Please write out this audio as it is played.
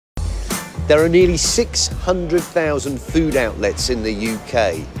There are nearly 600,000 food outlets in the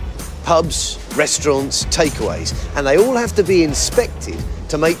UK. Pubs, restaurants, takeaways, and they all have to be inspected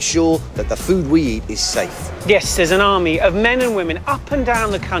to make sure that the food we eat is safe. Yes, there's an army of men and women up and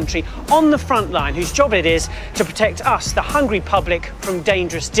down the country on the front line whose job it is to protect us, the hungry public, from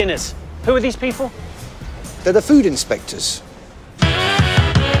dangerous dinners. Who are these people? They're the food inspectors.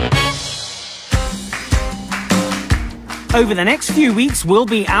 Over the next few weeks, we'll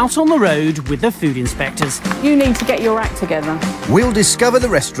be out on the road with the food inspectors. You need to get your act together. We'll discover the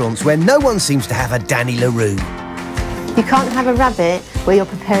restaurants where no one seems to have a Danny LaRue. You can't have a rabbit where you're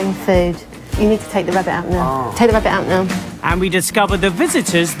preparing food. You need to take the rabbit out now. Oh. Take the rabbit out now. And we discover the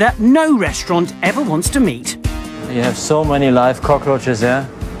visitors that no restaurant ever wants to meet. You have so many live cockroaches, yeah,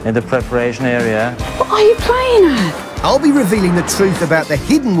 in the preparation area. What are you playing at? I'll be revealing the truth about the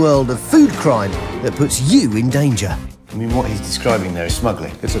hidden world of food crime that puts you in danger. I mean, what he's describing there is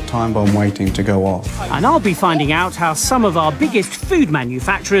smuggling. It's a time bomb waiting to go off. And I'll be finding out how some of our biggest food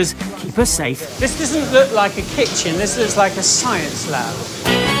manufacturers keep us safe. This doesn't look like a kitchen, this looks like a science lab.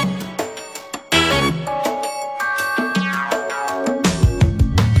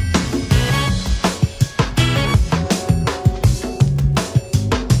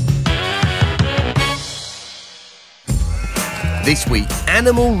 This week,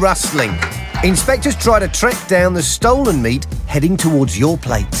 animal rustling. Inspectors try to track down the stolen meat heading towards your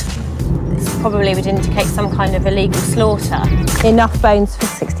plate. This probably would indicate some kind of illegal slaughter. Enough bones for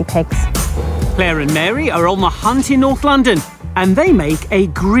 60 pigs. Claire and Mary are on the hunt in North London, and they make a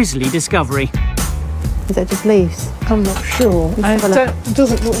grisly discovery. Is that just leaves? I'm not sure. It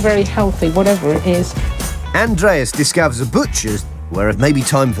doesn't look very healthy, whatever it is. Andreas discovers a butcher's where it may be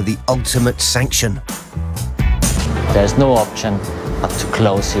time for the ultimate sanction. There's no option but to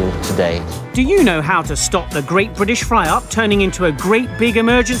close you today. Do you know how to stop the Great British Fry-Up turning into a great big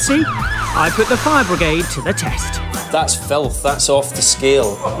emergency? I put the fire brigade to the test. That's filth, that's off the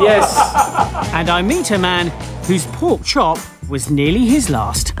scale. Yes. And I meet a man whose pork chop was nearly his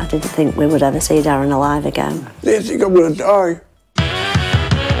last. I didn't think we would ever see Darren alive again. They think I'm going to die.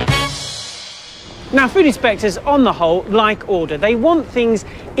 Now, food inspectors, on the whole, like order. They want things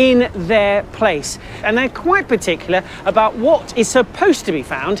in their place, and they're quite particular about what is supposed to be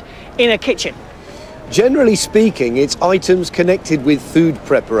found in a kitchen. Generally speaking, it's items connected with food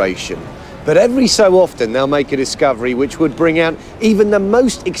preparation. But every so often, they'll make a discovery which would bring out even the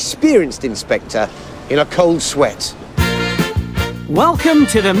most experienced inspector in a cold sweat. Welcome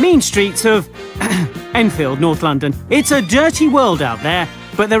to the mean streets of Enfield, North London. It's a dirty world out there,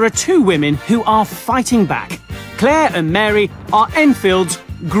 but there are two women who are fighting back. Claire and Mary are Enfield's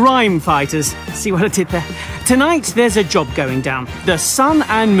grime fighters. See what I did there? Tonight, there's a job going down. The Sun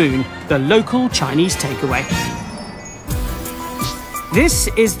and Moon, the local Chinese takeaway. This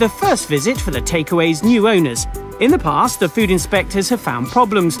is the first visit for the takeaway's new owners. In the past, the food inspectors have found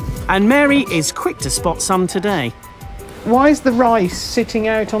problems, and Mary is quick to spot some today. Why is the rice sitting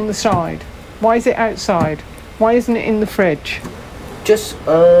out on the side? Why is it outside? Why isn't it in the fridge? Just,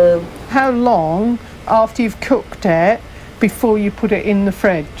 How long after you've cooked it before you put it in the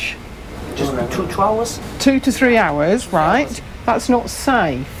fridge? just 2 hours. 2 to 3 hours, right? That's not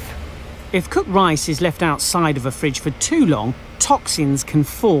safe. If cooked rice is left outside of a fridge for too long, toxins can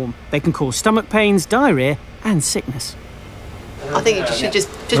form. They can cause stomach pains, diarrhea, and sickness. I think you should just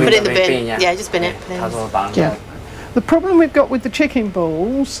put it in the bin. Yeah, just bin it, please. Yeah. The problem we've got with the chicken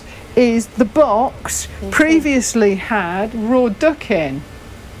balls is the box previously had raw duck in.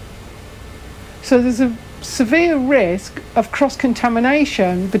 So there's a severe risk of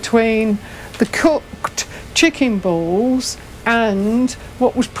cross-contamination between the cooked chicken balls and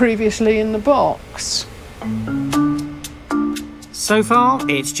what was previously in the box. So far,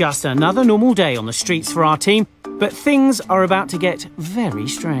 it's just another normal day on the streets for our team, but things are about to get very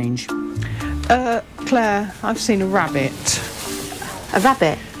strange. Claire, I've seen a rabbit. A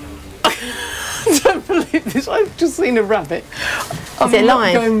rabbit? I don't believe this. I've just seen a rabbit. Is it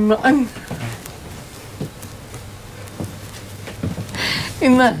alive?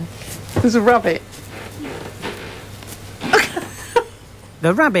 In there, there's a rabbit.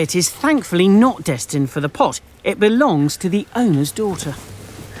 The rabbit is thankfully not destined for the pot. It belongs to the owner's daughter.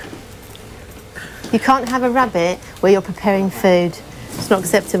 You can't have a rabbit where you're preparing food. It's not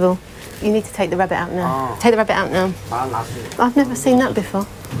acceptable. You need to take the rabbit out now. Take the rabbit out now. I've never seen that before.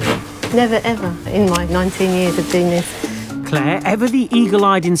 Never, ever, in my 19 years of doing this. Claire, ever the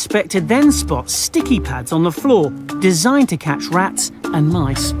eagle-eyed inspector, then spots sticky pads on the floor, designed to catch rats and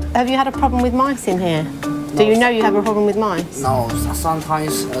mice. Have you had a problem with mice in here? Do you know you have a problem with mice? No,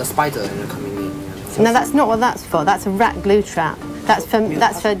 sometimes a spider coming in. No, that's not what that's for. That's a rat glue trap. That's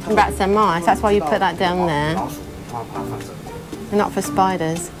for rats and mice. That's why you put that down there. And not for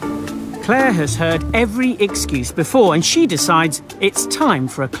spiders. Claire has heard every excuse before and she decides it's time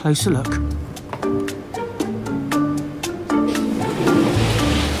for a closer look.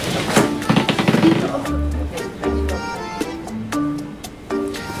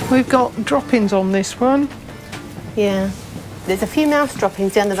 We've got droppings on this one. Yeah. There's a few mouse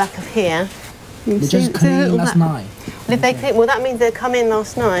droppings down the back of here. They just cleaned last night. Well, if they clean, well, that means they've come in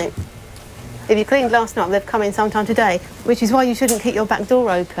last night. If you cleaned last night, they've come in sometime today, which is why you shouldn't keep your back door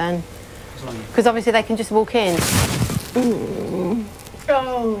open. Because obviously they can just walk in.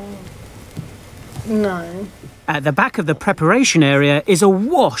 Oh, no. At the back of the preparation area is a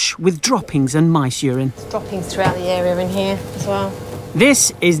wash with droppings and mice urine. There's droppings throughout the area in here as well.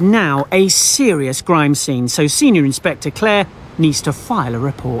 This is now a serious crime scene, so Senior Inspector Claire needs to file a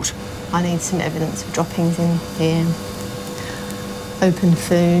report. I need some evidence of droppings in here. Open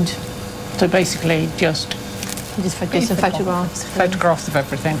food. So basically just get some photographs. Photographs of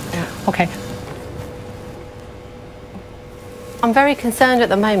everything. Yeah. OK. I'm very concerned at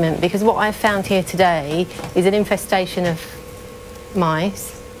the moment because what I've found here today is an infestation of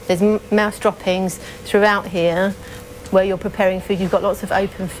mice. There's mouse droppings throughout here. Where you're preparing food, you've got lots of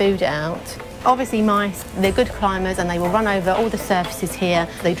open food out. Obviously mice, they're good climbers and they will run over all the surfaces here.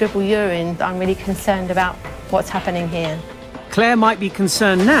 They dribble urine. I'm really concerned about what's happening here. Claire might be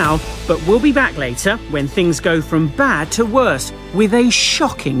concerned now, but we'll be back later when things go from bad to worse with a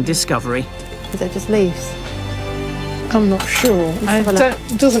shocking discovery. Is that just leaves? I'm not sure.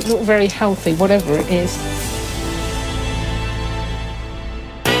 It doesn't look very healthy, whatever it is.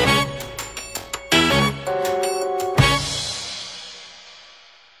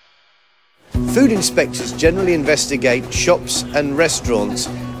 Food inspectors generally investigate shops and restaurants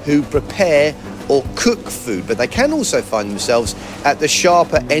who prepare or cook food, but they can also find themselves at the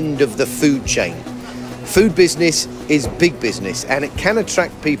sharper end of the food chain. Food business is big business and it can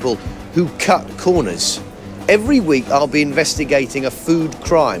attract people who cut corners. Every week I'll be investigating a food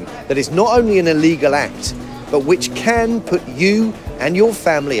crime that is not only an illegal act, but which can put you and your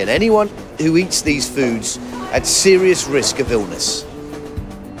family and anyone who eats these foods at serious risk of illness.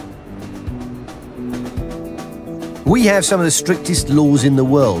 We have some of the strictest laws in the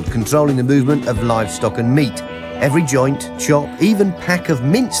world controlling the movement of livestock and meat. Every joint, chop, even pack of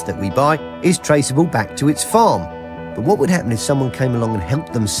mince that we buy is traceable back to its farm. But what would happen if someone came along and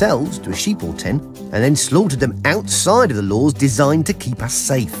helped themselves to a sheep or 10 and then slaughtered them outside of the laws designed to keep us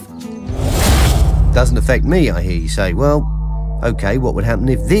safe? Doesn't affect me, I hear you say. Well, OK, what would happen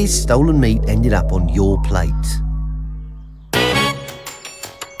if this stolen meat ended up on your plate?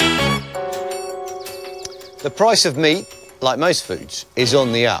 The price of meat, like most foods, is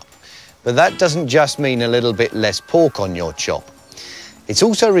on the up. But that doesn't just mean a little bit less pork on your chop. It's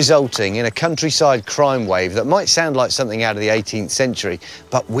also resulting in a countryside crime wave that might sound like something out of the 18th century,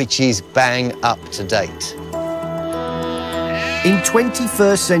 but which is bang up to date. In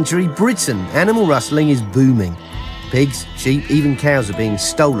 21st century Britain, animal rustling is booming. Pigs, sheep, even cows are being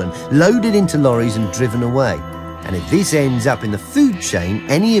stolen, loaded into lorries and driven away. And if this ends up in the food chain,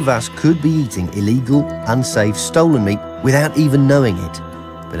 any of us could be eating illegal, unsafe, stolen meat without even knowing it.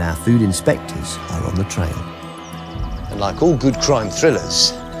 But our food inspectors are on the trail. And like all good crime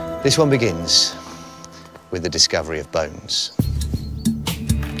thrillers, this one begins with the discovery of bones.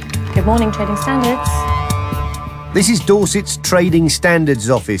 Good morning, Trading Standards. This is Dorset's Trading Standards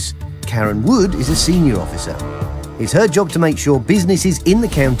Office. Karen Wood is a senior officer. It's her job to make sure businesses in the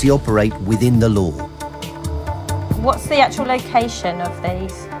county operate within the law. What's the actual location of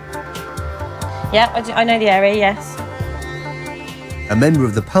these? Yeah, I know the area, yes. A member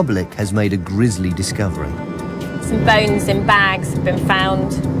of the public has made a grisly discovery. Some bones in bags have been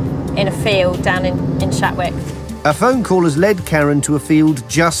found in a field down in Shatwick. A phone call has led Karen to a field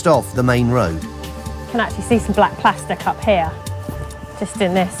just off the main road. You can actually see some black plastic up here, just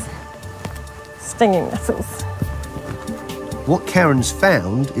in this. Stinging nettles. What Karen's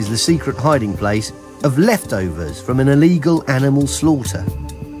found is the secret hiding place of leftovers from an illegal animal slaughter.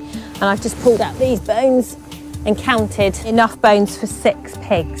 And I've just pulled out these bones and counted enough bones for 6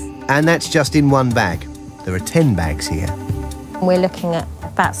 pigs. And that's just in one bag. There are 10 bags here. We're looking at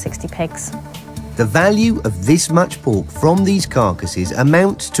about 60 pigs. The value of this much pork from these carcasses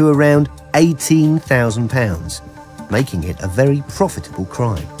amounts to around £18,000, making it a very profitable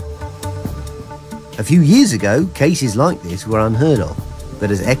crime. A few years ago, cases like this were unheard of, but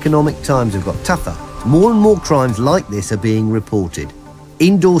as economic times have got tougher, more and more crimes like this are being reported.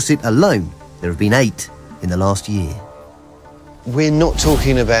 In Dorset alone, there have been 8 in the last year. We're not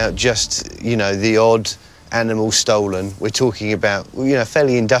talking about just, you know, the odd animals stolen, we're talking about, you know, a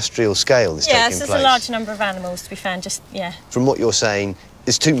fairly industrial scale that's taking place. Yes, there's a large number of animals to be found, just, yeah. From what you're saying,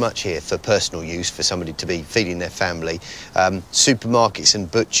 there's too much here for personal use, for somebody to be feeding their family. Supermarkets and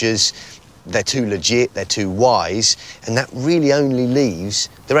butchers, they're too legit, they're too wise, and that really only leaves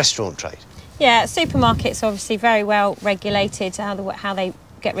the restaurant trade. Yeah, supermarkets are obviously very well regulated, how they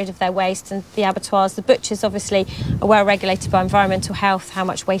get rid of their waste, and the abattoirs, the butchers obviously are well regulated by environmental health, how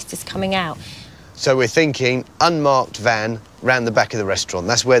much waste is coming out. So we're thinking unmarked van round the back of the restaurant.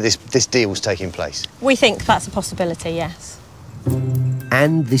 That's where this deal's taking place. We think that's a possibility, yes.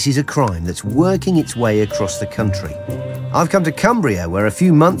 And this is a crime that's working its way across the country. I've come to Cumbria, where a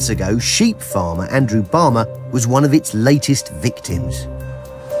few months ago, sheep farmer Andrew Balmer was one of its latest victims.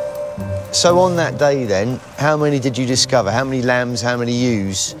 So on that day then, how many did you discover? How many lambs, how many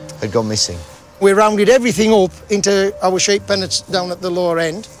ewes had gone missing? We rounded everything up into our sheep pennets down at the lower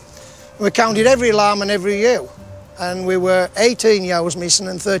end. We counted every lamb and every ewe, and we were 18 ewes missing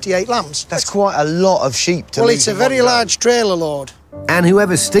and 38 lambs. That's quite a lot of sheep to lose. Well, it's a very large trailer load. And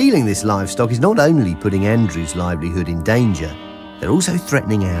whoever's stealing this livestock is not only putting Andrew's livelihood in danger, they're also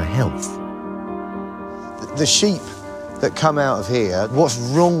threatening our health. The sheep that come out of here, what's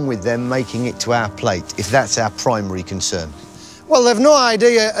wrong with them making it to our plate, if that's our primary concern? Well, they've no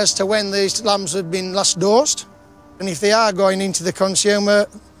idea as to when these lambs have been last dosed, and if they are going into the consumer,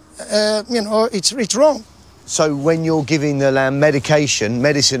 you know, it's wrong. So when you're giving the lamb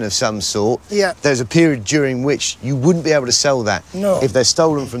medicine of some sort, yeah, there's a period during which you wouldn't be able to sell that. No. If they're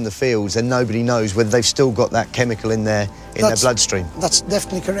stolen from the fields, then nobody knows whether they've still got that chemical in their bloodstream. That's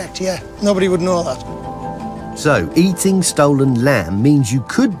definitely correct, yeah. Nobody would know that. So eating stolen lamb means you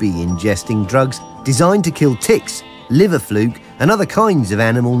could be ingesting drugs designed to kill ticks, liver fluke and other kinds of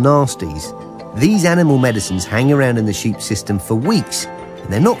animal nasties. These animal medicines hang around in the sheep system for weeks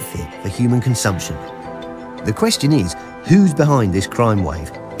and they're not fit for human consumption. The question is, who's behind this crime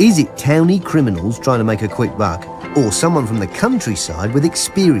wave? Is it towny criminals trying to make a quick buck, or someone from the countryside with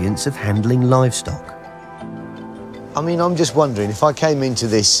experience of handling livestock? I mean, I'm just wondering, if I came into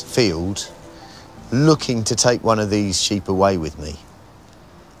this field looking to take one of these sheep away with me,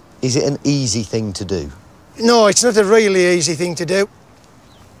 is it an easy thing to do? No, it's not a really easy thing to do.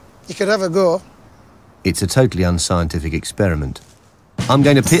 You could have a go. It's a totally unscientific experiment. I'm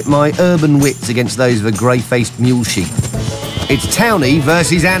going to pit my urban wits against those of a grey-faced mule sheep. It's towny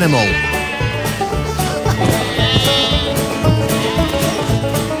versus animal.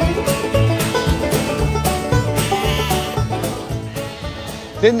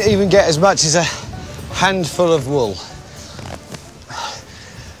 Didn't even get as much as a handful of wool.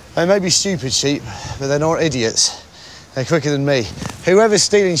 They may be stupid sheep, but they're not idiots. They're quicker than me. Whoever's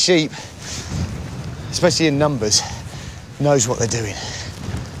stealing sheep, especially in numbers, knows what they're doing.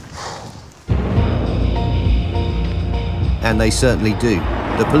 And they certainly do.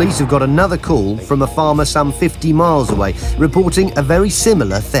 The police have got another call from a farmer some 50 miles away, reporting a very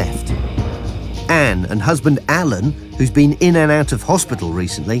similar theft. Anne and husband Alan, who's been in and out of hospital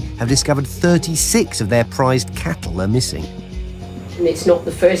recently, have discovered 36 of their prized cattle are missing. And it's not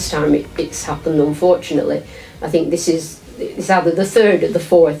the first time it's happened, unfortunately. I think it's either the third or the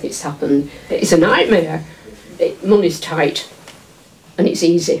fourth it's happened. It's a nightmare. Money's tight, and it's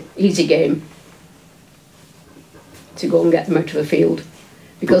easy game to go and get them out of the field.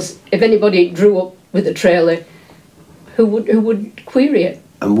 Because if anybody drew up with a trailer, who would query it?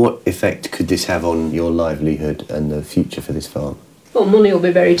 And what effect could this have on your livelihood and the future for this farm? Well, money will be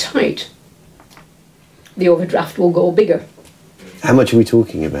very tight. The overdraft will go bigger. How much are we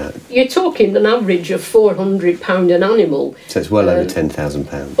talking about? You're talking an average of £400 an animal. So it's well over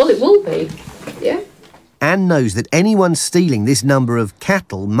 £10,000. Well, it will be, yeah. Anne knows that anyone stealing this number of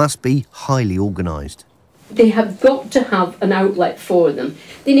cattle must be highly organised. They have got to have an outlet for them.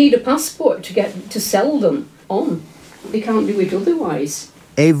 They need a passport to sell them on. They can't do it otherwise.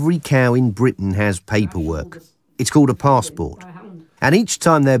 Every cow in Britain has paperwork. It's called a passport. And each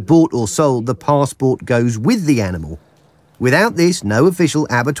time they're bought or sold, the passport goes with the animal. Without this, no official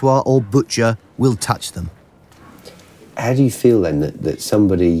abattoir or butcher will touch them. How do you feel then that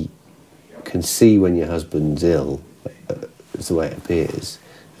somebody can see when your husband's ill, is the way it appears,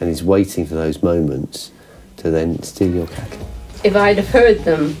 and is waiting for those moments to then steal your cattle? If I'd have heard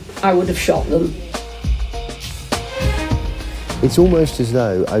them, I would have shot them. It's almost as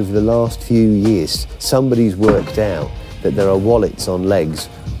though over the last few years somebody's worked out that there are wallets on legs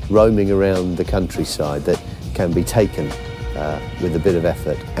roaming around the countryside that can be taken with a bit of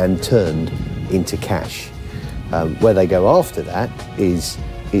effort and turned into cash. Where they go after that is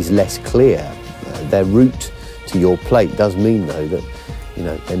less clear. Their route to your plate does mean, though, that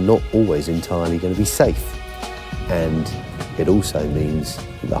they're not always entirely going to be safe. and it also means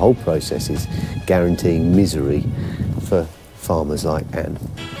that the whole process is guaranteeing misery for farmers like Anne.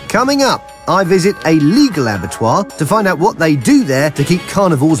 Coming up, I visit a legal abattoir to find out what they do there to keep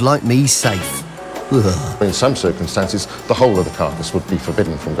carnivores like me safe. Ugh. In some circumstances, the whole of the carcass would be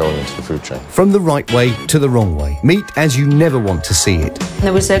forbidden from going into the food chain. From the right way to the wrong way. Meat as you never want to see it.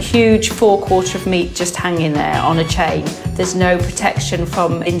 There was a huge forequarter of meat just hanging there on a chain. There's no protection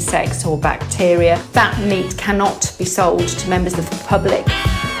from insects or bacteria. That meat cannot be sold to members of the public.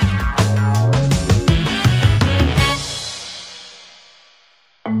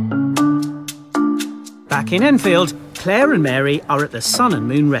 Back in Enfield, Claire and Mary are at the Sun and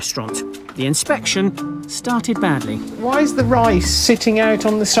Moon restaurant. The inspection started badly. Why is the rice sitting out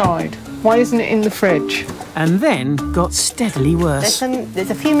on the side? Why isn't it in the fridge? And then got steadily worse. There's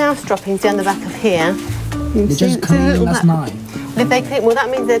a few mouse droppings down the back of here. They just come in last night. If they came, well, that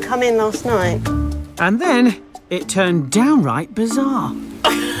means they come in last night. And then it turned downright bizarre.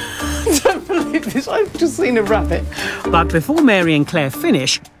 I don't believe this. I've just seen a rabbit. But before Mary and Claire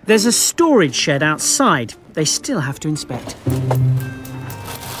finish, there's a storage shed outside they still have to inspect.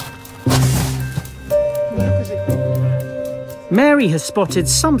 Mary has spotted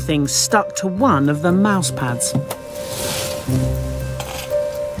something stuck to one of the mouse pads.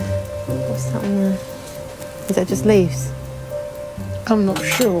 What's that on there? Is that just leaves? I'm not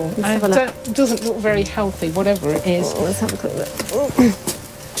sure. It doesn't look very healthy, whatever it is. Oh, let's have a quick look.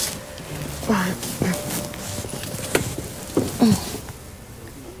 Right.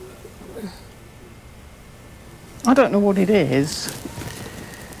 I don't know what it is.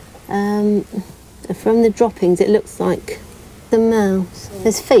 From the droppings, it looks like the mouse.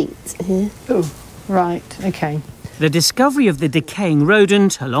 There's feet here. Oh, right, OK. The discovery of the decaying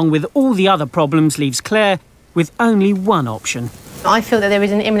rodent, along with all the other problems, leaves Claire with only one option. I feel that there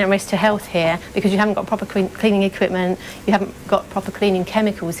is an imminent risk to health here because you haven't got proper cleaning equipment, you haven't got proper cleaning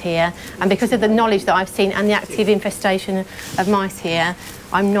chemicals here, and because of the knowledge that I've seen and the active infestation of mice here,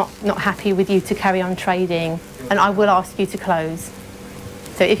 I'm not happy with you to carry on trading, and I will ask you to close.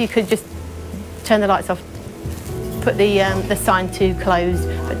 So if you could just turn the lights off, put the sign to close,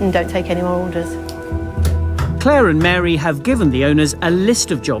 but don't take any more orders. Claire and Mary have given the owners a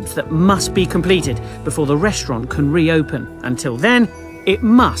list of jobs that must be completed before the restaurant can reopen. Until then, it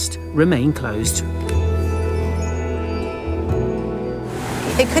must remain closed.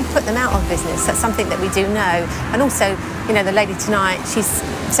 It could put them out of business. That's something that we do know. And also, you know, the lady tonight, she's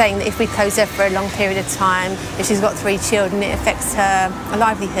saying that if we close her for a long period of time, if she's got 3 children, it affects her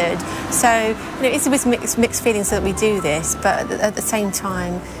livelihood. So, you know, it's with mixed feelings that we do this, but at the same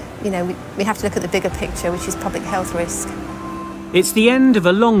time, you know, we have to look at the bigger picture, which is public health risk. It's the end of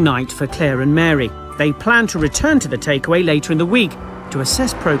a long night for Claire and Mary. They plan to return to the takeaway later in the week to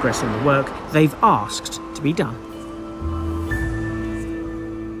assess progress on the work they've asked to be done.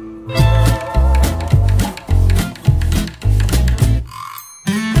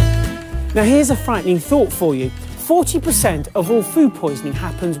 Now here's a frightening thought for you. 40% of all food poisoning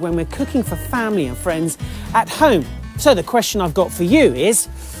happens when we're cooking for family and friends at home. So the question I've got for you is,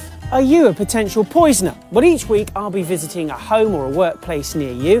 are you a potential poisoner? Well, each week I'll be visiting a home or a workplace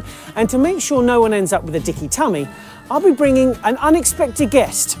near you, and to make sure no one ends up with a dicky tummy, I'll be bringing an unexpected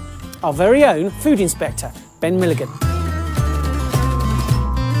guest, our very own food inspector, Ben Milligan.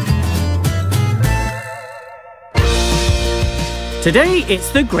 Today, it's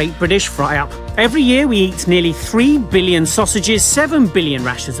the Great British Fry-Up. Every year we eat nearly 3 billion sausages, 7 billion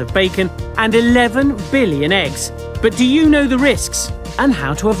rashers of bacon and 11 billion eggs. But do you know the risks and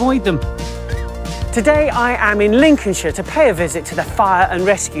how to avoid them? Today I am in Lincolnshire to pay a visit to the fire and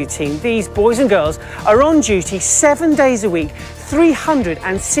rescue team. These boys and girls are on duty 7 days a week,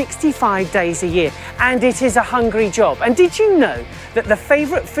 365 days a year, and it is a hungry job. And did you know that the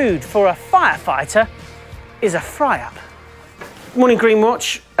favourite food for a firefighter is a fry-up? Morning,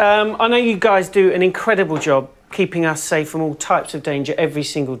 Greenwatch. I know you guys do an incredible job keeping us safe from all types of danger every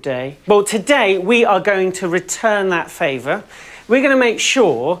single day. Well, today we are going to return that favour. We're going to make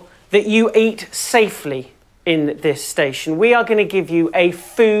sure that you eat safely in this station. We are going to give you a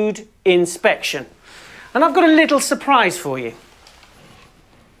food inspection. And I've got a little surprise for you.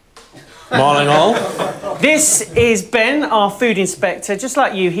 Morning all. This is Ben, our food inspector. Just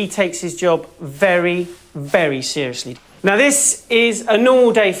like you, he takes his job very, very seriously. Now this is a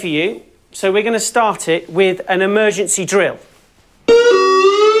normal day for you, so we're going to start it with an emergency drill.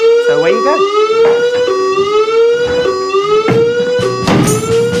 So away you go.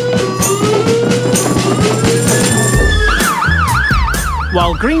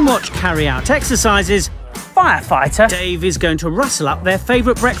 While Greenwatch carry out exercises, firefighter Dave is going to rustle up their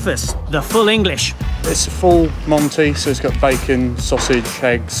favourite breakfast, the full English. It's a full Monty, so it's got bacon, sausage,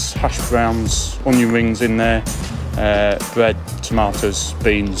 eggs, hash browns, onion rings in there, bread, tomatoes,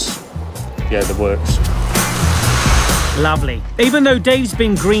 beans. Yeah, the works. Lovely. Even though Dave's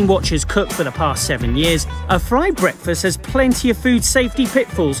been Greenwatcher's cook for the past 7 years, a fried breakfast has plenty of food safety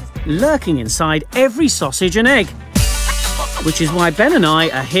pitfalls lurking inside every sausage and egg. Which is why Ben and I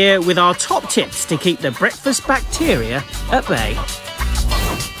are here with our top tips to keep the breakfast bacteria at bay.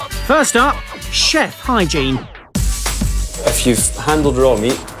 First up, chef hygiene. If you've handled raw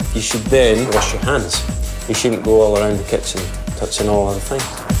meat, you should then wash your hands. You shouldn't go all around the kitchen touching all other things.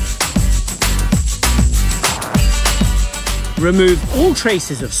 Remove all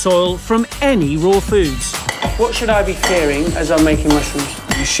traces of soil from any raw foods. What should I be fearing as I'm making mushrooms?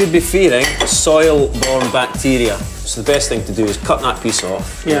 You should be fearing soil-borne bacteria. So the best thing to do is cut that piece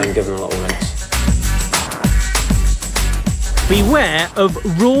off and then give them a little rinse. Beware of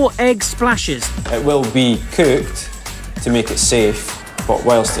raw egg splashes. It will be cooked to make it safe, but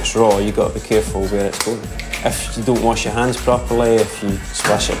whilst it's raw, you've got to be careful where it's going. If you don't wash your hands properly, if you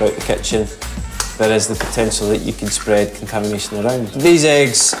splash it about the kitchen, there is the potential that you can spread contamination around. These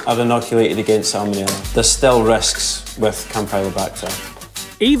eggs are inoculated against salmonella. There's still risks with Campylobacter.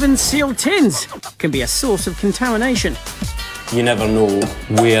 Even sealed tins can be a source of contamination. You never know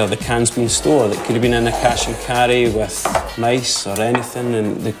where the can's been stored. It could have been in a cash and carry with mice or anything,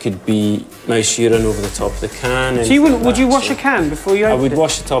 and there could be mouse urine over the top of the can. So you wouldn't, would you wash a can before you opened it? I would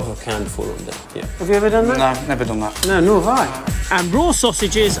wash the top of a can before I opened it, yeah. Have you ever done that? No, never done that. No, nor have I. And raw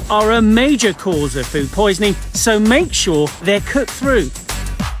sausages are a major cause of food poisoning, so make sure they're cooked through.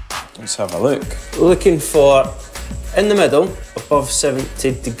 Let's have a look. Looking for, in the middle, above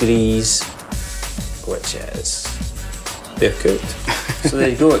 70 degrees, which is... they're cooked. So there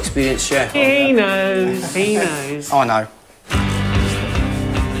you go, experienced chef. He knows, he knows. I know.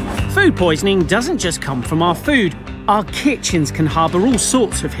 Food poisoning doesn't just come from our food. Our kitchens can harbour all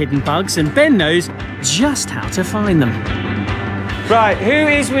sorts of hidden bugs, and Ben knows just how to find them. Right, who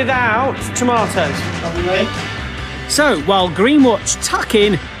is without tomatoes? So, while Greenwatch tuck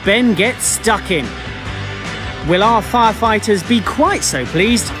in, Ben gets stuck in. Will our firefighters be quite so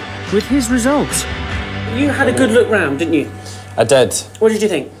pleased with his results? You had a good look round, didn't you? I did. What did you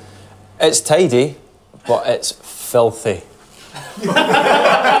think? It's tidy, but it's filthy.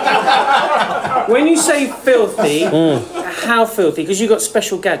 When you say filthy, how filthy? Because you've got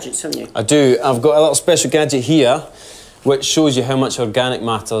special gadgets, haven't you? I do. I've got a little special gadget here which shows you how much organic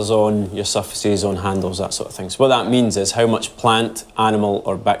matter's on your surfaces, on handles, that sort of thing. So what that means is how much plant, animal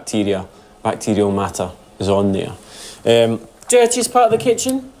or bacterial matter is on there. Dirtiest part of the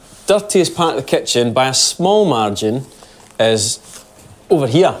kitchen? Dirtiest part of the kitchen, by a small margin, is over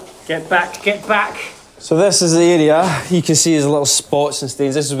here. Get back, get back. So this is the area you can see there's little spots and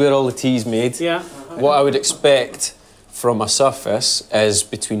stains. This is where all the tea's made. Yeah. What I would expect from a surface is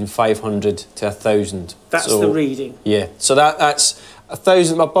between 500 to 1,000. That's the reading? Yeah. So that's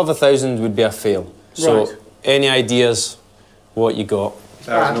 1,000, above 1,000 would be a fail. So right. Any ideas what you got?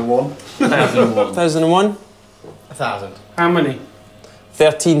 1,001. 1,001. 1,001? 1,000. How many?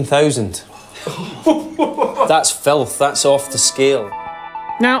 13,000. That's filth. That's off the scale.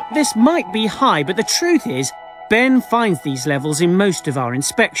 Now, this might be high, but the truth is, Ben finds these levels in most of our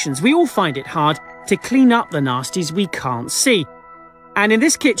inspections. We all find it hard to clean up the nasties we can't see. And in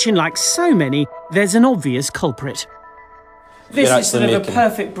this kitchen, like so many, there's an obvious culprit. This is sort of a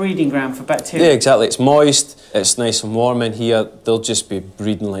perfect breeding ground for bacteria. Yeah, exactly. It's moist, it's nice and warm in here. They'll just be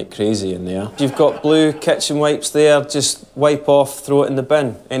breeding like crazy in there. You've got blue kitchen wipes there. Just wipe off, throw it in the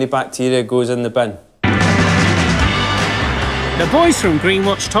bin. Any bacteria goes in the bin. The boys from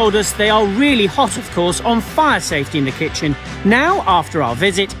Greenwatch told us they are really hot, of course, on fire safety in the kitchen. Now, after our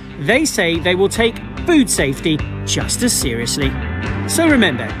visit, they say they will take food safety just as seriously. So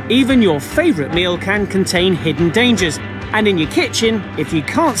remember, even your favourite meal can contain hidden dangers. And in your kitchen, if you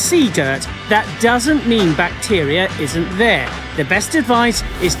can't see dirt, that doesn't mean bacteria isn't there. The best advice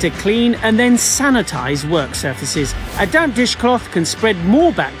is to clean and then sanitise work surfaces. A damp dishcloth can spread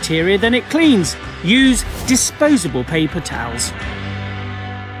more bacteria than it cleans. Use disposable paper towels.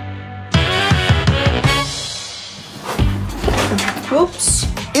 Whoops.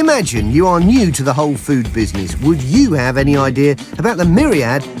 Imagine you are new to the whole food business. Would you have any idea about the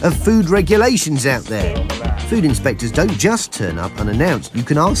myriad of food regulations out there? Food inspectors don't just turn up unannounced. You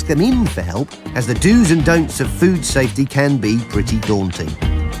can ask them in for help, as the do's and don'ts of food safety can be pretty daunting.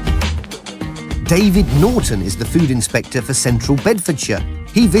 David Norton is the food inspector for Central Bedfordshire.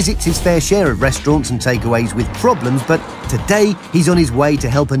 He visits his fair share of restaurants and takeaways with problems, but today he's on his way to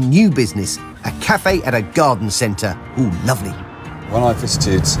help a new business, a cafe at a garden centre. Ooh, lovely. When I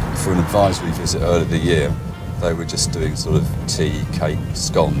visited for an advisory visit earlier the year, they were just doing sort of tea, cake,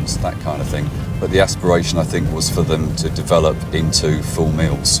 scones, that kind of thing. But the aspiration, I think, was for them to develop into full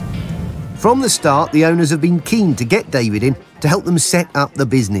meals. From the start, the owners have been keen to get David in to help them set up the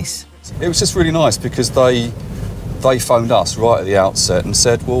business. It was just really nice because they phoned us right at the outset and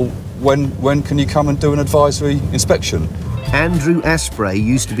said, well, when can you come and do an advisory inspection? Andrew Asprey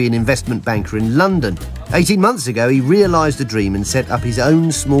used to be an investment banker in London. 18 months ago, he realised the dream and set up his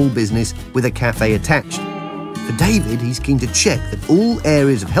own small business with a cafe attached. For David, he's keen to check that all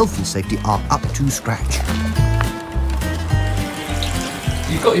areas of health and safety are up to scratch.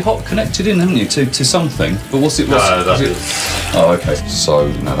 You've got your hot connected in, haven't you, to something? But what's it? No, that is... Oh, OK.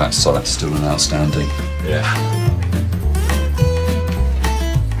 So, no, that's still an outstanding. Yeah.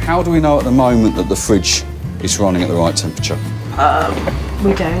 How do we know at the moment that the fridge is running at the right temperature?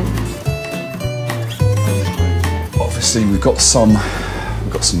 We don't. Obviously, we've got some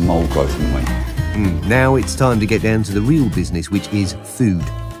mould growth, haven't we? Now it's time to get down to the real business, which is food.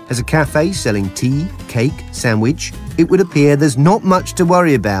 As a cafe selling tea, cake, sandwich, it would appear there's not much to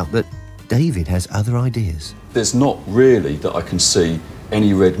worry about, but David has other ideas. There's not really, that I can see,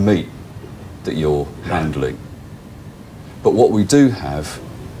 any red meat that you're handling. But what we do have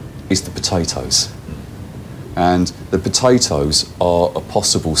is the potatoes. And the potatoes are a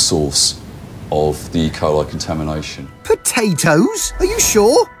possible source of the E. coli contamination. Potatoes? Are you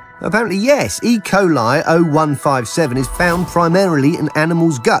sure? Apparently, yes. E. coli 0157 is found primarily in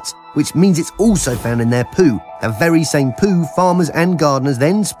animals' guts, which means it's also found in their poo. The very same poo farmers and gardeners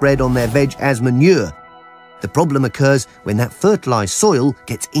then spread on their veg as manure. The problem occurs when that fertilised soil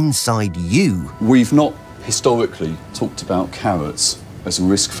gets inside you. We've not historically talked about carrots as a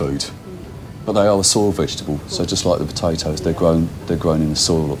risk food, but they are a soil vegetable. So just like the potatoes, they're grown in the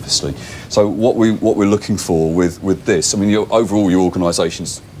soil, obviously. So what we're looking for with this, I mean, overall your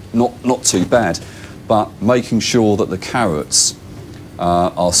organisation's not too bad, but making sure that the carrots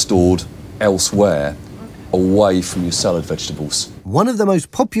are stored elsewhere, away from your salad vegetables. One of the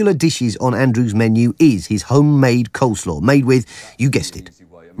most popular dishes on Andrew's menu is his homemade coleslaw, made with, you guessed it,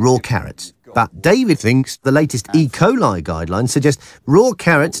 raw carrots. But David thinks the latest E. coli guidelines suggest raw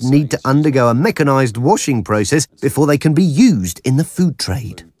carrots need to undergo a mechanised washing process before they can be used in the food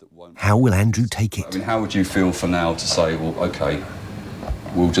trade. How will Andrew take it? I mean, how would you feel for now to say, well, OK,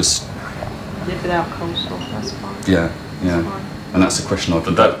 we'll just... Live without coleslaw, that's fine. Yeah, yeah. And that's a question I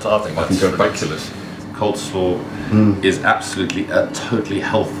think that's ridiculous. Coleslaw is absolutely a totally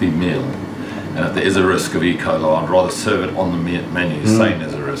healthy meal. And if there is a risk of E. coli, I'd rather serve it on the menu, saying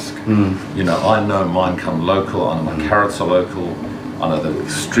there's a risk. You know, I know mine come local, I know my carrots are local, I know they're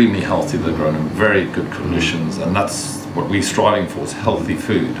extremely healthy, they're grown in very good conditions, and that's what we're striving for, is healthy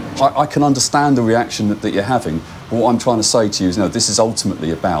food. I can understand the reaction that you're having, but what I'm trying to say to you is, this is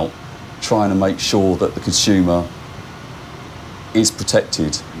ultimately about trying to make sure that the consumer is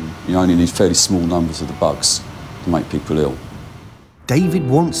protected. You only need fairly small numbers of the bugs to make people ill. David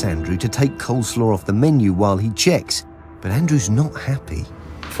wants Andrew to take coleslaw off the menu while he checks, but Andrew's not happy.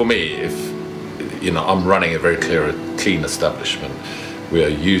 For me, if I'm running a very clean establishment, we are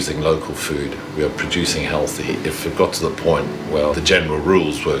using local food, we are producing healthy. If it got to the point where the general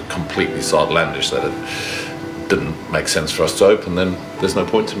rules were completely so outlandish that it didn't make sense for us to open, then there's no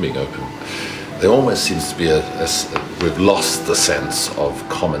point in being open. There almost seems to be we've lost the sense of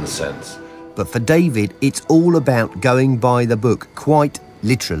common sense. But for David, it's all about going by the book, quite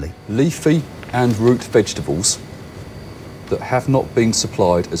literally. Leafy and root vegetables that have not been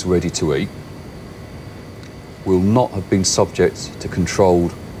supplied as ready to eat will not have been subject to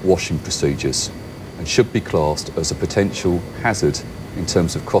controlled washing procedures and should be classed as a potential hazard in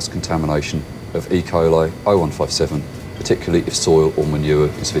terms of cross-contamination of E. coli 0157, particularly if soil or manure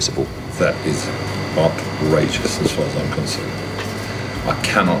is visible. That is outrageous as far as I'm concerned. I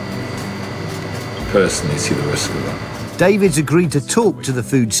cannot personally see the risk of that. David's agreed to talk to the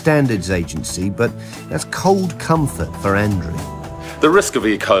Food Standards Agency, but that's cold comfort for Andrew. The risk of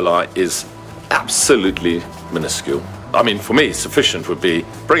E. coli is absolutely minuscule. I mean, for me, sufficient would be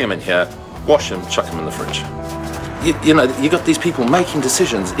bring them in here, wash them, chuck them in the fridge. You got these people making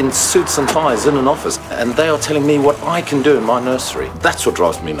decisions in suits and ties in an office, and they are telling me what I can do in my nursery. That's what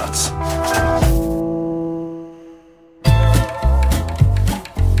drives me nuts.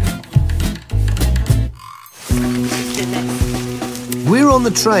 We're on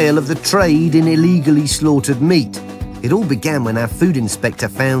the trail of the trade in illegally slaughtered meat. It all began when our food inspector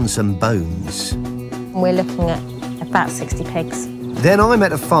found some bones. We're looking at about 60 pigs. Then I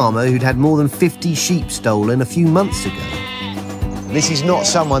met a farmer who'd had more than 50 sheep stolen a few months ago. This is not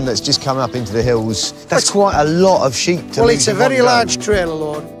someone that's just come up into the hills. That's quite a lot of sheep to Well, leave it's a in one very go. large trailer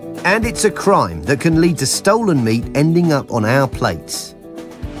load. And it's a crime that can lead to stolen meat ending up on our plates.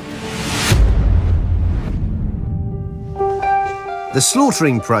 The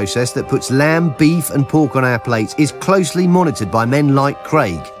slaughtering process that puts lamb, beef and pork on our plates is closely monitored by men like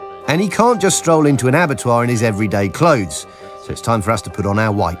Craig. And he can't just stroll into an abattoir in his everyday clothes. So it's time for us to put on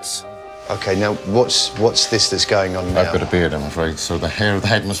our whites. OK, now what's this that's going on now? I've got a beard, I'm afraid, so the hair of the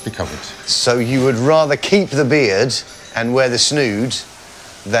head must be covered. So you would rather keep the beard and wear the snood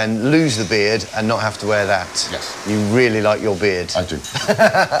than lose the beard and not have to wear that? Yes. You really like your beard? I do.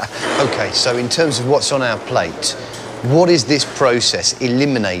 OK, so in terms of what's on our plate, what is this process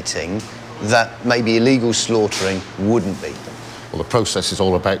eliminating that maybe illegal slaughtering wouldn't be? Well, the process is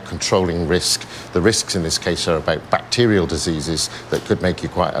all about controlling risk. The risks in this case are about bacterial diseases that could make you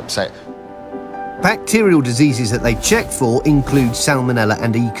quite upset. Bacterial diseases that they check for include Salmonella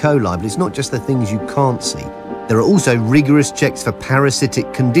and E. coli, but it's not just the things you can't see. There are also rigorous checks for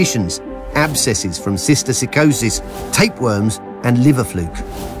parasitic conditions, abscesses from cysticercosis, tapeworms and liver fluke.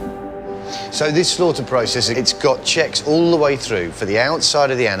 So this slaughter process, it's got checks all the way through for the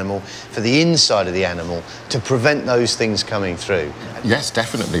outside of the animal, for the inside of the animal, to prevent those things coming through. Yes,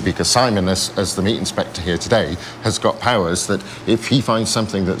 definitely, because Simon, as the meat inspector here today, has got powers that if he finds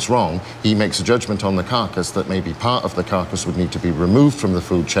something that's wrong, he makes a judgment on the carcass that maybe part of the carcass would need to be removed from the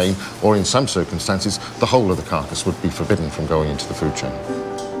food chain, or in some circumstances, the whole of the carcass would be forbidden from going into the food chain.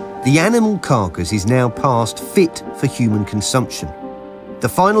 The animal carcass is now past fit for human consumption. The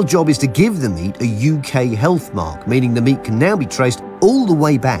final job is to give the meat a UK health mark, meaning the meat can now be traced all the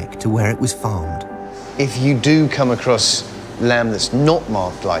way back to where it was farmed. If you do come across lamb that's not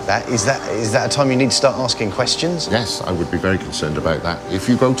marked like that, is that a time you need to start asking questions? Yes, I would be very concerned about that. If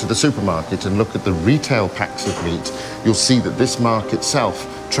you go to the supermarket and look at the retail packs of meat, you'll see that this mark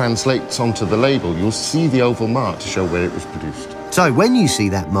itself translates onto the label. You'll see the oval mark to show where it was produced. So when you see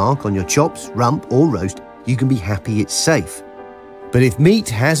that mark on your chops, rump or roast, you can be happy it's safe. But if meat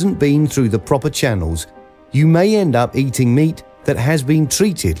hasn't been through the proper channels, you may end up eating meat that has been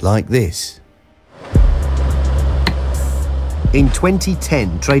treated like this. In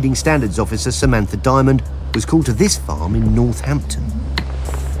 2010, Trading Standards Officer Samantha Diamond was called to this farm in Northampton.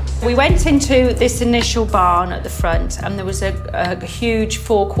 We went into this initial barn at the front and there was a huge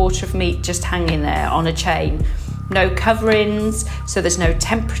forequarter of meat just hanging there on a chain. No coverings, so there's no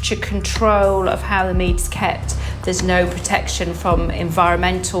temperature control of how the meat's kept. There's no protection from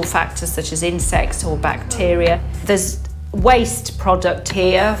environmental factors such as insects or bacteria. There's waste product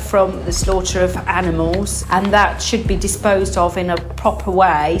here from the slaughter of animals, and that should be disposed of in a proper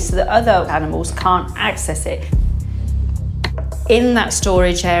way so that other animals can't access it. In that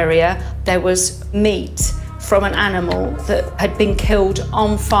storage area, there was meat from an animal that had been killed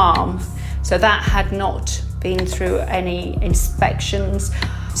on farm, so that had not been through any inspections,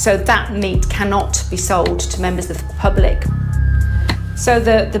 so that meat cannot be sold to members of the public. So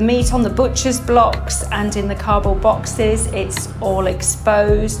the meat on the butcher's blocks and in the cardboard boxes, it's all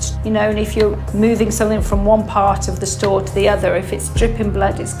exposed, you know, and if you're moving something from one part of the store to the other, if it's dripping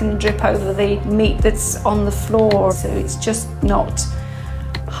blood, it's going to drip over the meat that's on the floor, so it's just not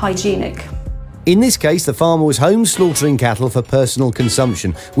hygienic. In this case, the farmer was home slaughtering cattle for personal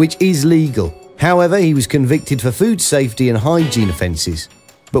consumption, which is legal. However, he was convicted for food safety and hygiene offences.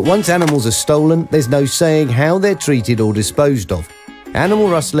 But once animals are stolen, there's no saying how they're treated or disposed of. Animal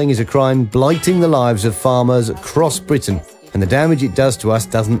rustling is a crime blighting the lives of farmers across Britain, and the damage it does to us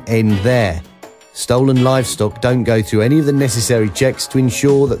doesn't end there. Stolen livestock don't go through any of the necessary checks to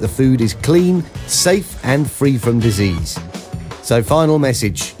ensure that the food is clean, safe and free from disease. So final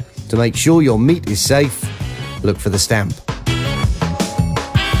message, to make sure your meat is safe, look for the stamp.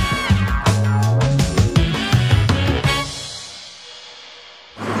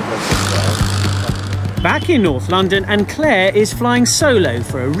 Back in North London, and Claire is flying solo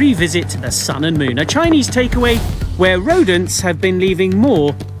for a revisit to the Sun and Moon, a Chinese takeaway where rodents have been leaving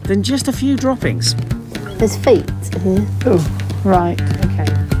more than just a few droppings. There's feet here. Oh, right, okay.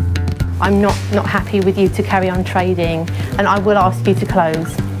 I'm not happy with you to carry on trading, and I will ask you to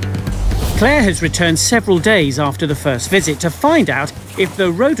close. Claire has returned several days after the first visit to find out if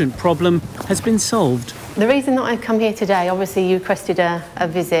the rodent problem has been solved. The reason that I've come here today, obviously you requested a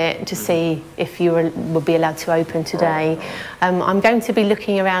visit to see if you would be allowed to open today. I'm going to be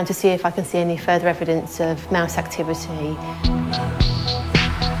looking around to see if I can see any further evidence of mouse activity.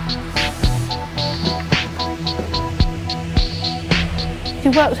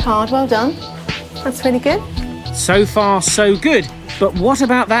 You worked hard, well done. That's really good. So far, so good. But what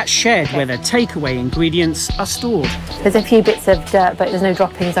about that shed where the takeaway ingredients are stored? There's a few bits of dirt, but there's no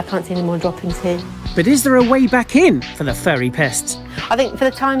droppings. I can't see any more droppings here. But is there a way back in for the furry pests? I think for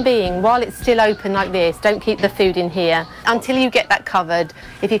the time being, while it's still open like this, don't keep the food in here until you get that covered,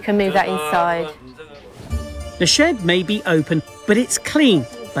 if you can move that inside. The shed may be open, but it's clean.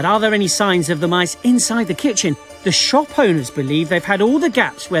 But are there any signs of the mice inside the kitchen? The shop owners believe they've had all the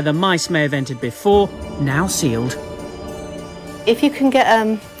gaps where the mice may have entered before now sealed. If you can get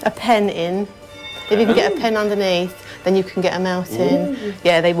a pen in, if you can get a pen underneath, then you can get a mouse in. Ooh.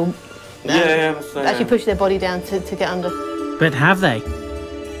 Yeah, they will actually push their body down to get under. But have they?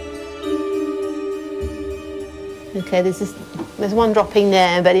 Okay, there's one dropping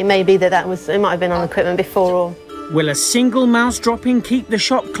there, but it may be that it might have been on equipment before. Or will a single mouse dropping keep the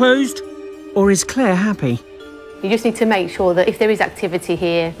shop closed? Or is Claire happy? You just need to make sure that if there is activity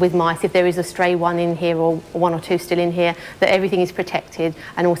here with mice, if there is a stray one in here or one or two still in here, that everything is protected,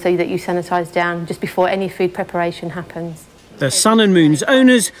 and also that you sanitise down just before any food preparation happens. The Sun and Moon's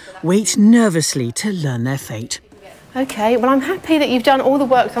owners wait nervously to learn their fate. OK, well, I'm happy that you've done all the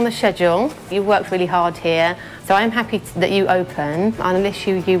works on the schedule. You've worked really hard here, so I'm happy that you open. I'll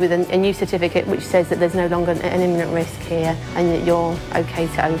issue you with a new certificate which says that there's no longer an imminent risk here and that you're OK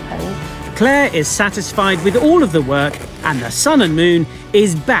to open. Claire is satisfied with all of the work and the Sun and Moon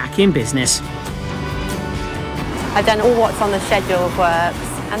is back in business. I've done all what's on the schedule of works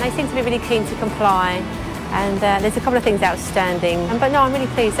and they seem to be really keen to comply, and there's a couple of things outstanding. But no, I'm really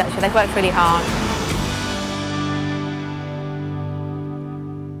pleased actually, they've worked really hard.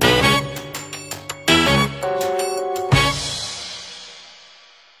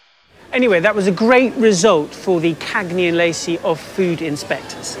 Anyway, that was a great result for the Cagney and Lacey of food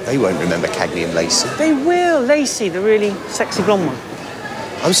inspectors. They won't remember Cagney and Lacey. They will. Lacey, the really sexy blonde one.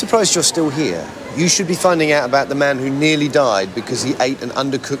 I'm surprised you're still here. You should be finding out about the man who nearly died because he ate an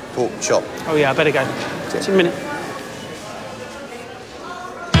undercooked pork chop. Oh, yeah, I better go. See you in a minute.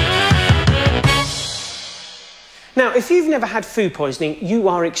 Now, if you've never had food poisoning, you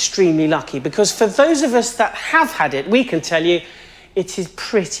are extremely lucky, because for those of us that have had it, we can tell you it is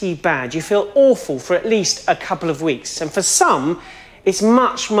pretty bad. You feel awful for at least a couple of weeks. And for some, it's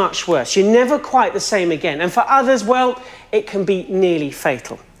much, much worse. You're never quite the same again. And for others, well, it can be nearly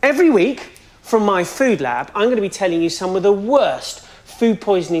fatal. Every week, from my food lab, I'm going to be telling you some of the worst food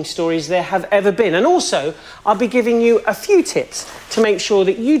poisoning stories there have ever been. And also, I'll be giving you a few tips to make sure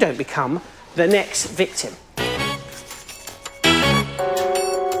that you don't become the next victim.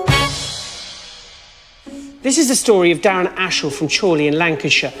 This is the story of Darren Ashall from Chorley in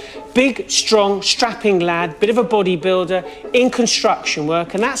Lancashire. Big, strong, strapping lad, bit of a bodybuilder, in construction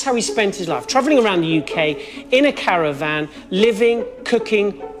work, and that's how he spent his life, travelling around the UK in a caravan, living,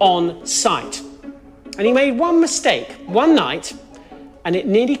 cooking on site. And he made one mistake, one night, and it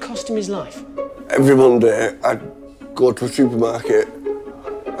nearly cost him his life. Every Monday, I'd go to a supermarket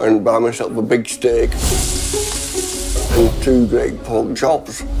and buy myself a big steak and 2 great pork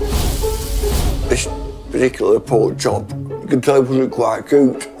chops. This particular pork chop, you could tell it wasn't quite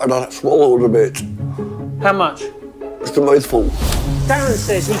cooked, and I swallowed a bit. How much? Just a mouthful. Darren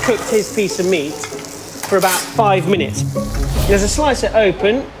says he cooked his piece of meat for about 5 minutes. There's a slicer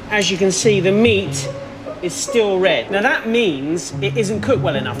open. As you can see, the meat is still red. Now that means it isn't cooked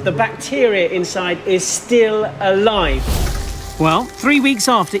well enough. The bacteria inside is still alive. Well, 3 weeks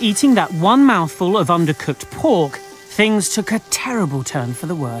after eating that one mouthful of undercooked pork, things took a terrible turn for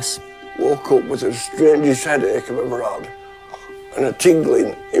the worse. Woke up with the strangest headache I've ever had, and a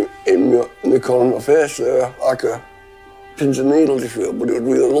tingling in the corner of my face there, like a pins and needles, if you will, but it was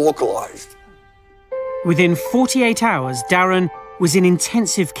really localised. Within 48 hours, Darren was in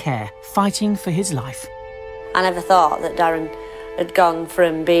intensive care, fighting for his life. I never thought that Darren had gone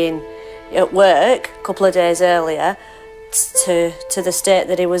from being at work a couple of days earlier to the state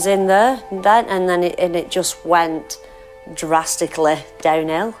that he was in there, and then it just went drastically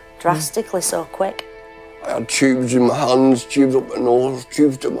downhill. Drastically so quick. I had tubes in my hands, tubes up my nose,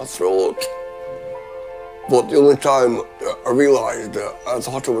 tubes to my throat. But the only time I realised that I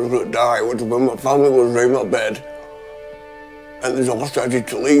thought I was going to die was when my family was in my bed and they all started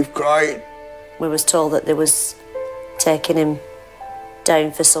to leave crying. We was told that they was taking him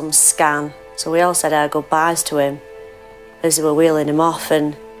down for some scan, so we all said our goodbyes to him as they were wheeling him off,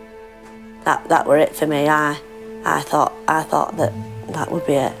 and that were it for me. I thought that would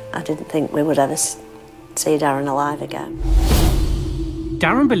be it. I didn't think we would ever see Darren alive again.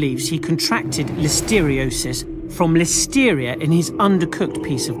 Darren believes he contracted listeriosis from listeria in his undercooked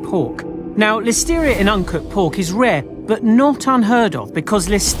piece of pork. Now, listeria in uncooked pork is rare, but not unheard of, because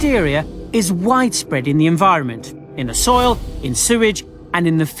listeria is widespread in the environment. in the soil, in sewage, and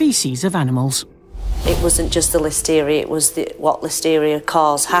in the faeces of animals. It wasn't just the listeria, it was what listeria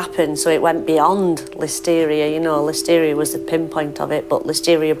caused happened, so it went beyond listeria. You know, listeria was the pinpoint of it, but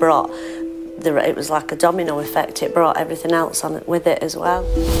listeria brought, it was like a domino effect, it brought everything else on it with it as well.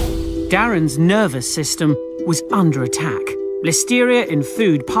 Darren's nervous system was under attack. Listeria in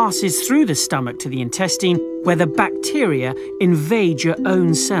food passes through the stomach to the intestine, where the bacteria invade your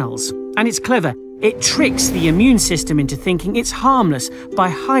own cells. And it's clever. It tricks the immune system into thinking it's harmless by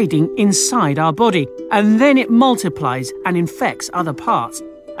hiding inside our body, and then it multiplies and infects other parts.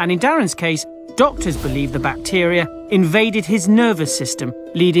 And in Darren's case, doctors believe the bacteria invaded his nervous system,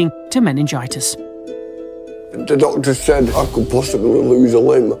 leading to meningitis. The doctor said I could possibly lose a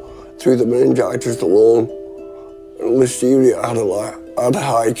limb through the meningitis alone. And listeria had a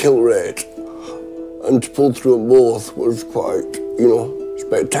high kill rate, and to pull through them both was quite, you know,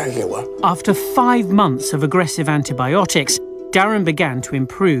 spectacular. After 5 months of aggressive antibiotics, Darren began to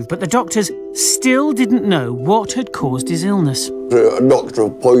improve, but the doctors still didn't know what had caused his illness. A doctor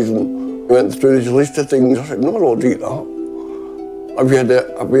of poison went through this list of things. I said, no, I don't eat that. Have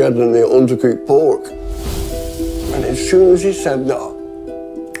you had any undercooked pork? And as soon as he said that,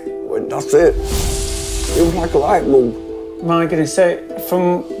 I went, that's it. It was like a light bulb. My goodness, so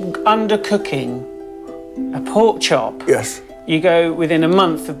from undercooking a pork chop, yes, you go within a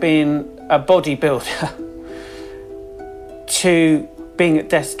month of being a bodybuilder to being at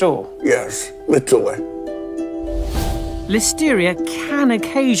death's door? Yes, literally. Listeria can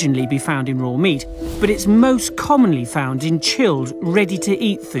occasionally be found in raw meat, but it's most commonly found in chilled,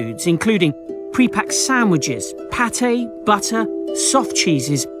 ready-to-eat foods, including pre-packed sandwiches, pâté, butter, soft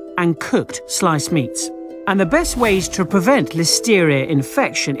cheeses, and cooked sliced meats. And the best ways to prevent listeria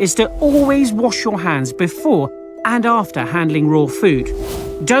infection is to always wash your hands before and after handling raw food.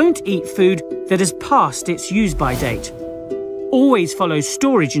 Don't eat food that has passed its use-by date. Always follow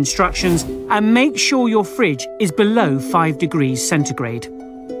storage instructions and make sure your fridge is below 5 degrees centigrade.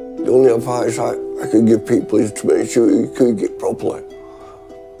 The only advice I could give people is to make sure you cook it properly.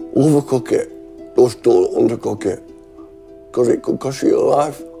 Overcook it, just don't undercook it, because it could cost you your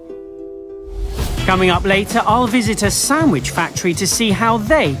life. Coming up later, I'll visit a sandwich factory to see how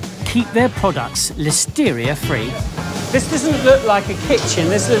they keep their products listeria-free. This doesn't look like a kitchen,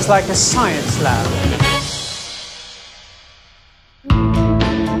 this looks like a science lab.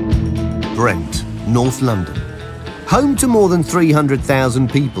 Brent, North London. Home to more than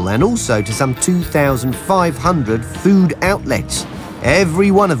 300,000 people and also to some 2,500 food outlets, every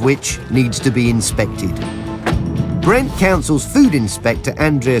one of which needs to be inspected. Brent Council's food inspector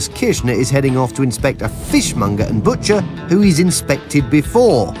Andreas Kirchner is heading off to inspect a fishmonger and butcher who he's inspected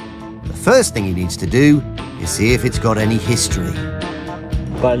before. The first thing he needs to do is see if it's got any history.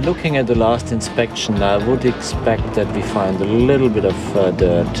 By looking at the last inspection, I would expect that we find a little bit of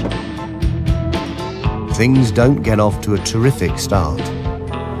dirt. Things don't get off to a terrific start.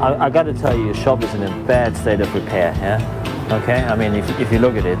 I got to tell you, your shop is in a bad state of repair, yeah? Okay? I mean, if you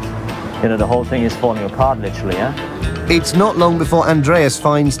look at it, you know, the whole thing is falling apart, literally, yeah? It's not long before Andreas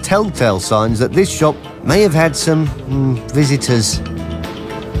finds telltale signs that this shop may have had some visitors.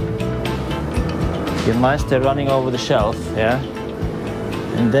 Your mice, they're running over the shelf, yeah?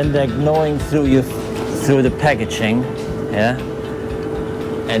 And then they're gnawing through the packaging, yeah?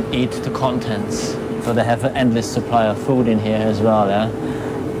 And eat the contents. So they have an endless supply of food in here as well, yeah?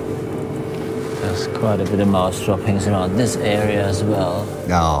 There's quite a bit of mouse droppings around this area as well.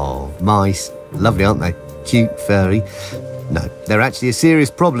 Oh, mice. Lovely, aren't they? Cute, furry. No, they're actually a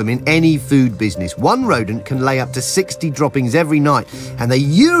serious problem in any food business. One rodent can lay up to 60 droppings every night, and they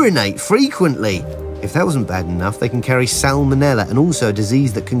urinate frequently. If that wasn't bad enough, they can carry salmonella and also a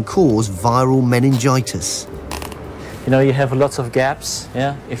disease that can cause viral meningitis. You know, you have lots of gaps,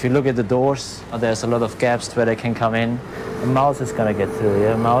 yeah? If you look at the doors, there's a lot of gaps where they can come in. A mouse is gonna get through,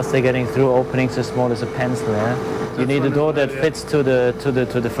 yeah? Mouse, they're getting through openings as small as a pencil, yeah? You need a door that fits to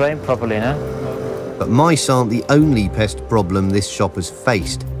the frame properly, yeah? But mice aren't the only pest problem this shop has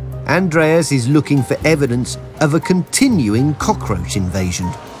faced. Andreas is looking for evidence of a continuing cockroach invasion.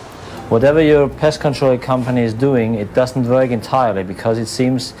 Whatever your pest control company is doing, it doesn't work entirely, because it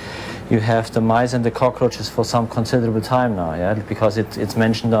seems you have the mice and the cockroaches for some considerable time now, yeah? Because it's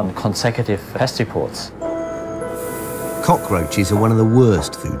mentioned on consecutive pest reports. Cockroaches are one of the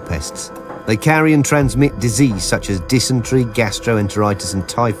worst food pests. They carry and transmit disease such as dysentery, gastroenteritis and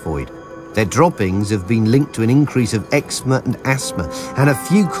typhoid. Their droppings have been linked to an increase of eczema and asthma, and a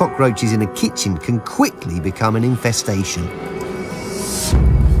few cockroaches in a kitchen can quickly become an infestation.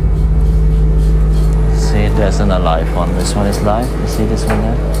 See, there's an alive one. This one is live. You see this one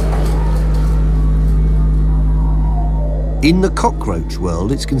there? In the cockroach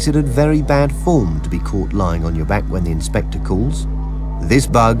world, it's considered very bad form to be caught lying on your back when the inspector calls. This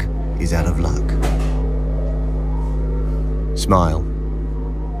bug is out of luck. Smile.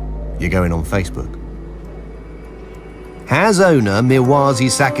 You're going on Facebook. Has owner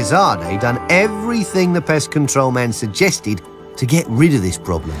Mirwazi Sakizadeh done everything the pest control man suggested to get rid of this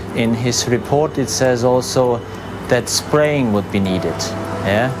problem? In his report it says also that spraying would be needed,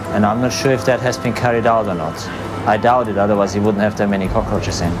 yeah? And I'm not sure if that has been carried out or not. I doubt it, otherwise he wouldn't have that many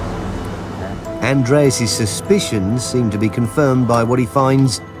cockroaches in. Andreas' suspicions seem to be confirmed by what he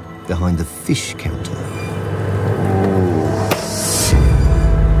finds behind the fish counter.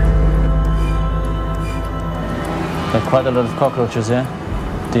 There are quite a lot of cockroaches here.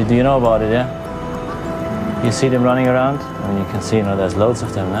 Do you know about it, yeah? You see them running around? I mean, you can see, there's loads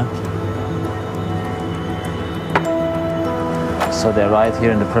of them, yeah? So they're right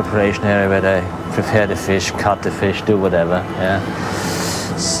here in the preparation area where they prepare the fish, cut the fish, do whatever, yeah?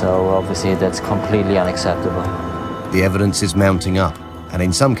 So obviously that's completely unacceptable. The evidence is mounting up, and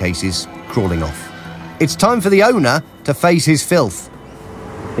in some cases, crawling off. It's time for the owner to face his filth.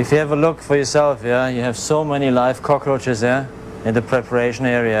 If you have a look for yourself, yeah, you have so many live cockroaches there in the preparation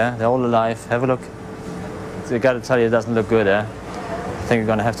area. They're all alive. Have a look. I got to tell you, it doesn't look good, eh? I think we're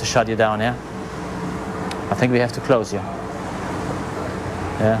going to have to shut you down, yeah? I think we have to close you.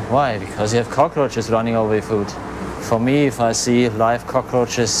 Yeah, why? Because you have cockroaches running over your food. For me, if I see live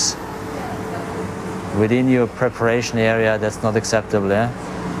cockroaches within your preparation area, that's not acceptable, yeah?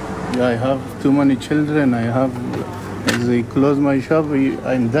 Yeah, I have too many children. As I close my shop,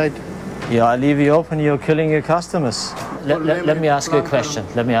 I'm dead. Yeah, I leave you open, you're killing your customers. Let me ask you a question.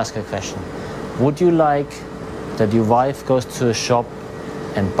 Would you like that your wife goes to a shop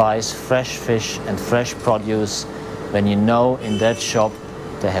and buys fresh fish and fresh produce when you know in that shop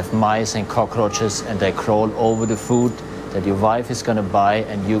they have mice and cockroaches and they crawl over the food that your wife is going to buy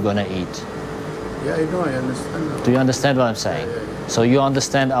and you're going to eat? Yeah, I know, I understand. Do you understand what I'm saying? Yeah. So you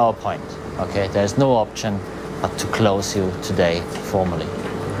understand our point, okay? There's no option but to close you today, formally.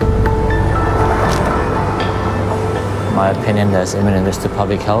 My opinion, there's imminent risk to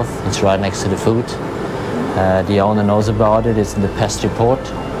public health. It's right next to the food. The owner knows about it. It's in the pest report.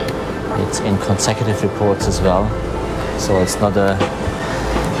 It's in consecutive reports as well. So it's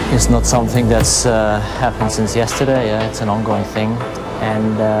not something that's happened since yesterday. Yeah, it's an ongoing thing,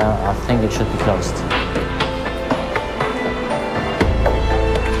 and I think it should be closed.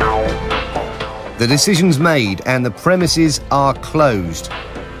 The decision's made and the premises are closed.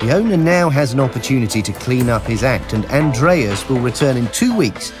 The owner now has an opportunity to clean up his act, and Andreas will return in 2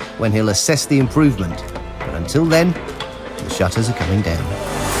 weeks when he'll assess the improvement. But until then, the shutters are coming down.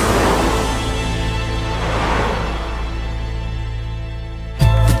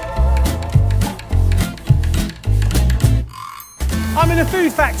 I'm in a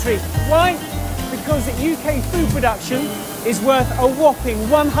food factory. Why? Because UK food production is worth a whopping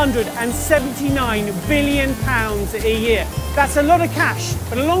 £179 billion a year. That's a lot of cash,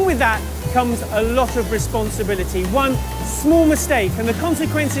 but along with that comes a lot of responsibility. One small mistake and the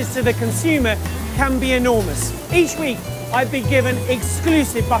consequences to the consumer can be enormous. Each week, I've been given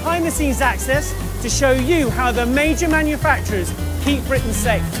exclusive behind-the-scenes access to show you how the major manufacturers keep Britain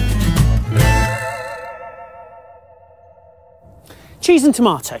safe. Cheese and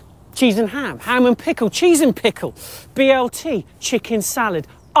tomato. Cheese and ham, ham and pickle, cheese and pickle, BLT, chicken salad.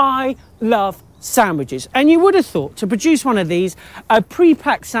 I love sandwiches. And you would have thought to produce one of these, a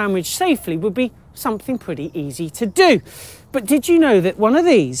pre-packed sandwich safely would be something pretty easy to do. But did you know that one of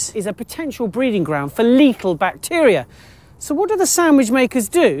these is a potential breeding ground for lethal bacteria? So what do the sandwich makers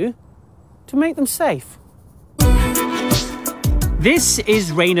do to make them safe? This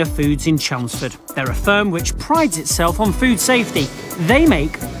is Rayner Foods in Chelmsford. They're a firm which prides itself on food safety. They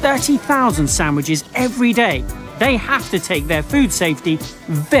make 30,000 sandwiches every day. They have to take their food safety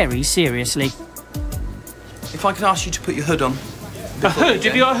very seriously. If I could ask you to put your hood on. A hood?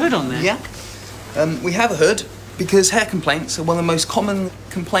 Have you got a hood on there? Yeah. We have a hood because hair complaints are one of the most common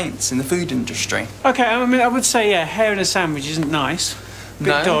complaints in the food industry. OK, I mean, I would say, yeah, hair in a sandwich isn't nice.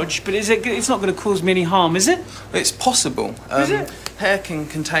 Bit dodge, but it's not going to cause me any harm, is it? It's possible. Is it? Hair can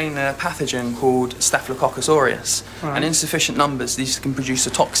contain a pathogen called Staphylococcus aureus, and in insufficient numbers these can produce a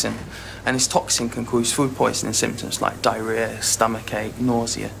toxin, and this toxin can cause food poisoning symptoms like diarrhoea, stomachache,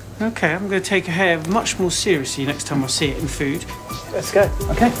 nausea. OK, I'm going to take hair much more seriously next time I see it in food. Let's go.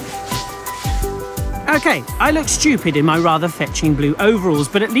 OK. OK, I look stupid in my rather fetching blue overalls,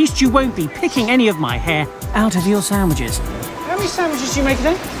 but at least you won't be picking any of my hair out of your sandwiches. How many sandwiches do you make a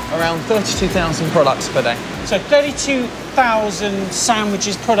day? Around 32,000 products per day. So 32,000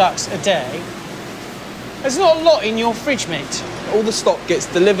 sandwiches products a day. There's not a lot in your fridge, mate. All the stock gets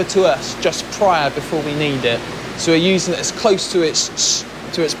delivered to us just prior before we need it. So we're using it as close to its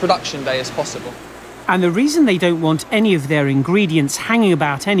production day as possible. And the reason they don't want any of their ingredients hanging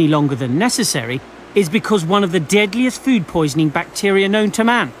about any longer than necessary is because one of the deadliest food poisoning bacteria known to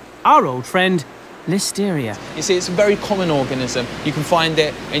man, our old friend, Listeria. You see, it's a very common organism. You can find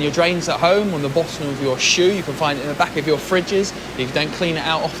it in your drains at home, on the bottom of your shoe. You can find it in the back of your fridges. If you don't clean it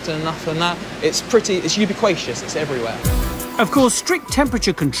out often enough than that, it's ubiquitous, it's everywhere. Of course, strict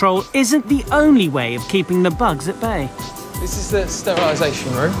temperature control isn't the only way of keeping the bugs at bay. This is the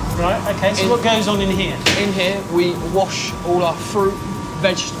sterilisation room. Right, OK, so what goes on in here? In here, we wash all our fruit,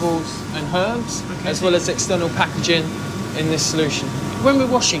 vegetables and herbs, as well as external packaging in this solution. When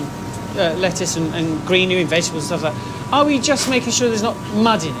we're washing lettuce and greenery and vegetables and stuff like that, are we just making sure there's not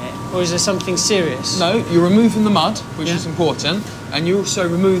mud in it, or is there something serious? No, you're removing the mud, which is important, and you're also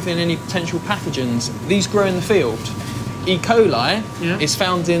removing any potential pathogens. These grow in the field. E. coli is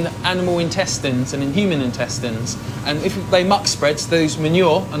found in animal intestines and in human intestines, and if they muck spreads those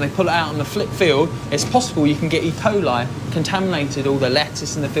manure and they pull it out on the field, it's possible you can get E. coli contaminated all the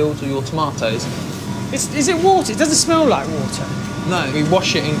lettuce in the fields or your tomatoes. Is it water? It doesn't smell like water. No, we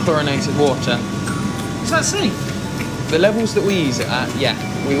wash it in chlorinated water. Is that safe? The levels that we use it at, yeah,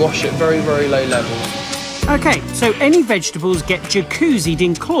 we wash it very, very low level. OK, so any vegetables get jacuzzied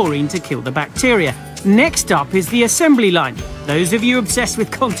in chlorine to kill the bacteria. Next up is the assembly line. Those of you obsessed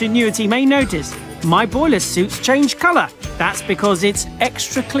with continuity may notice my boiler suits change colour. That's because it's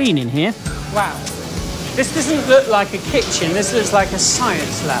extra clean in here. Wow. This doesn't look like a kitchen, this looks like a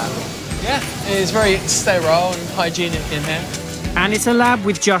science lab. Yeah, it is very sterile and hygienic in here. And it's a lab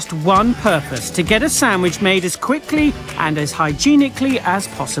with just one purpose, to get a sandwich made as quickly and as hygienically as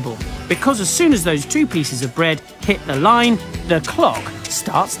possible. Because as soon as those two pieces of bread hit the line, the clock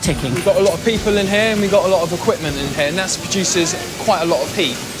starts ticking. We've got a lot of people in here and we've got a lot of equipment in here, and that produces quite a lot of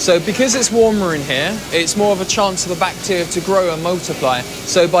heat. So because it's warmer in here, it's more of a chance of the bacteria to grow and multiply.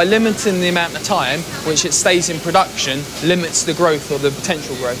 So by limiting the amount of time which it stays in production, limits the growth or the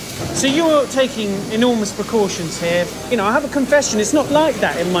potential growth. So you're taking enormous precautions here. You know, I have a confession, it's not like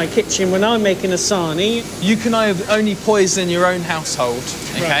that in my kitchen when I'm making a sarnie. You can only poison your own household,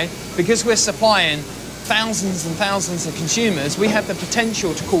 okay? Right. Because we're supplying thousands and thousands of consumers, we have the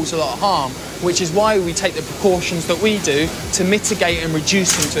potential to cause a lot of harm, which is why we take the precautions that we do to mitigate and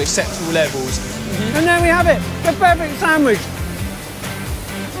reduce them to acceptable levels. And there we have it, the perfect sandwich.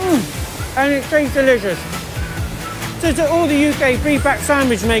 And it tastes delicious. So to all the UK free-pack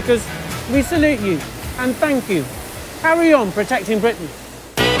sandwich makers, we salute you and thank you. Carry on protecting Britain.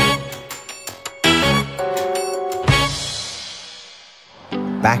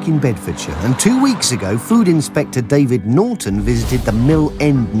 Back in Bedfordshire, and 2 weeks ago, Food Inspector David Norton visited the Mill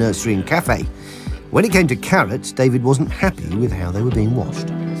End Nursery and Cafe. When it came to carrots, David wasn't happy with how they were being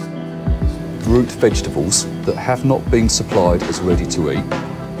washed. Root vegetables that have not been supplied as ready to eat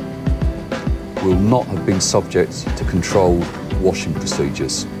will not have been subject to controlled washing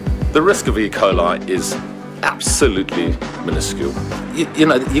procedures. The risk of E. coli is absolutely minuscule. You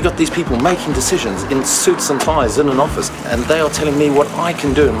know, you got these people making decisions in suits and ties in an office, and they are telling me what I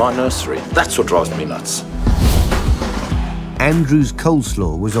can do in my nursery. That's what drives me nuts. Andrew's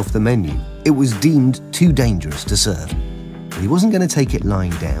coleslaw was off the menu. It was deemed too dangerous to serve. But he wasn't going to take it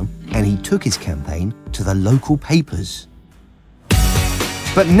lying down, and he took his campaign to the local papers.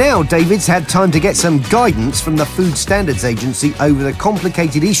 But now David's had time to get some guidance from the Food Standards Agency over the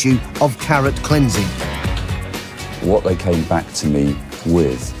complicated issue of carrot cleansing. What they came back to me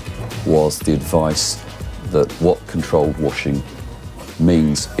with was the advice that what controlled washing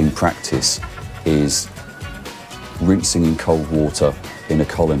means in practice is rinsing in cold water in a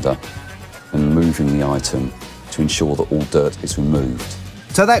colander and moving the item to ensure that all dirt is removed.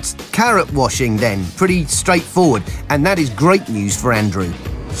 So that's carrot washing then, pretty straightforward, and that is great news for Andrew.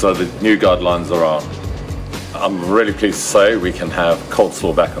 So the new guidelines are on. I'm really pleased to say we can have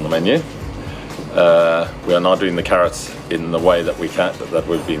coleslaw back on the menu. We are now doing the carrots in the way that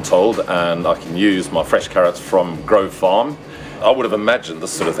we've been told, and I can use my fresh carrots from Grove Farm. I would have imagined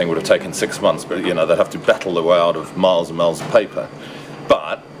this sort of thing would have taken 6 months, but you know, they'd have to battle their way out of miles and miles of paper.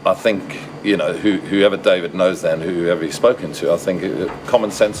 But I think, you know, whoever David knows then, whoever he's spoken to, I think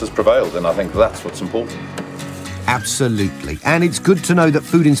common sense has prevailed, and I think that's what's important. Absolutely. And it's good to know that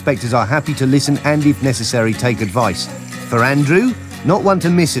food inspectors are happy to listen and, if necessary, take advice. For Andrew, not one to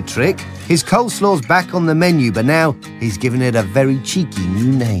miss a trick, his coleslaw's back on the menu, but now he's given it a very cheeky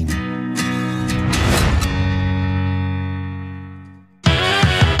new name.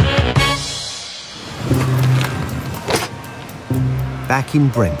 back in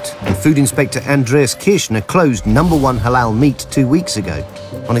Brent, and Food Inspector Andreas Kirschner closed #1 halal meat 2 weeks ago.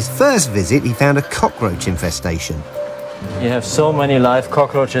 On his first visit, he found a cockroach infestation. You have so many live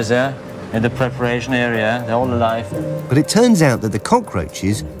cockroaches there in the preparation area. They're all alive. But it turns out that the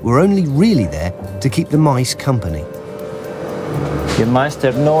cockroaches were only really there to keep the mice company. The mice,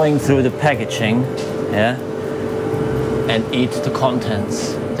 they're gnawing through the packaging, yeah, and eat the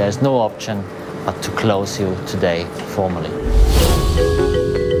contents. There's no option but to close you today, formally.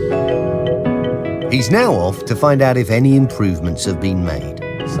 He's now off to find out if any improvements have been made.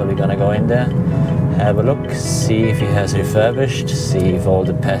 So we're gonna go in there, have a look, see if he has refurbished, see if all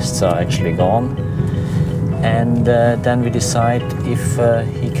the pests are actually gone, and then we decide if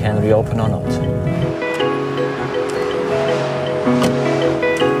he can reopen or not.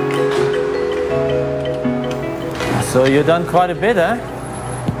 So you've done quite a bit, eh?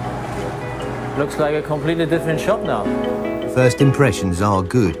 Looks like a completely different shop now. First impressions are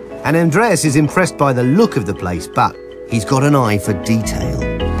good, and Andreas is impressed by the look of the place, but he's got an eye for detail.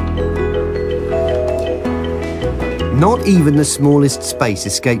 Not even the smallest space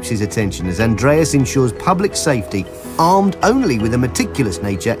escapes his attention as Andreas ensures public safety, armed only with a meticulous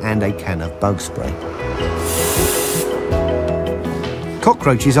nature and a can of bug spray.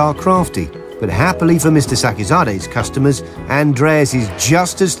 Cockroaches are crafty, but happily for Mr. Sakizade's customers, Andreas is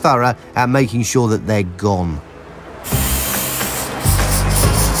just as thorough at making sure that they're gone.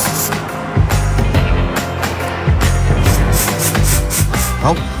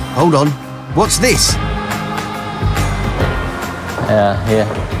 Oh, hold on. What's this? Here.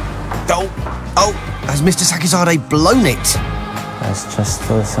 Oh, has Mr. Sakizade blown it? There's just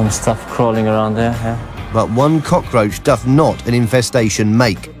some stuff crawling around there, yeah. But one cockroach doth not an infestation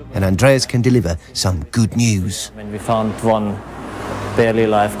make, and Andreas can deliver some good news. We found one barely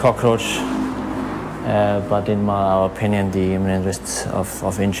live cockroach, but in our opinion, the imminent risk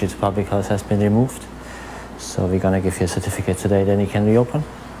of injury to public health has been removed. So we're going to give you a certificate today, then you can reopen.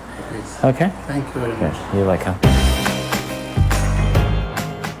 Please. Okay? Thank you very much. You're welcome.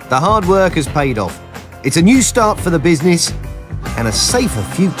 The hard work has paid off. It's a new start for the business and a safer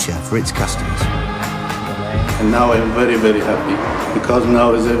future for its customers. And now I'm very, very happy because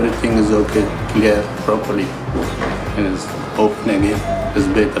now everything is okay, clear, properly, and it's open again. It's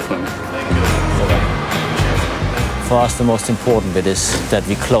better for me. For us, the most important bit is that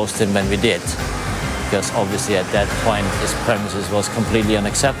we closed him when we did, because obviously at that point his premises was completely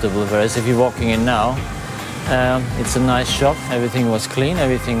unacceptable. Whereas if you're walking in now, it's a nice shop. Everything was clean.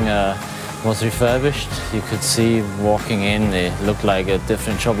 Everything was refurbished. You could see walking in, it looked like a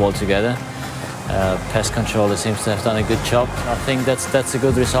different shop altogether. Pest controller seems to have done a good job. I think that's a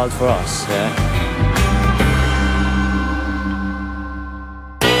good result for us. Yeah.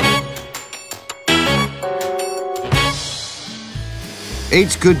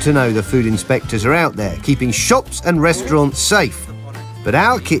 It's good to know the food inspectors are out there keeping shops and restaurants safe. But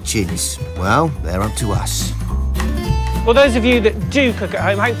our kitchens, well, they're up to us. For those of you that do cook at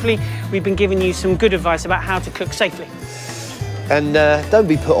home, hopefully we've been giving you some good advice about how to cook safely. And don't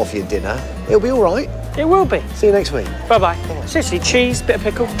be put off your dinner. It'll be all right. It will be. See you next week. Bye-bye. Seriously, cheese, bit of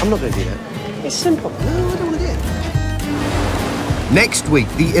pickle. I'm not going to do that. It's simple. No, I don't want to do it. Next week,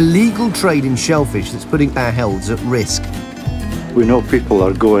 the illegal trade in shellfish that's putting our healths at risk. We know people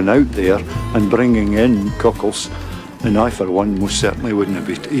are going out there and bringing in cockles, and I, for one, most certainly wouldn't have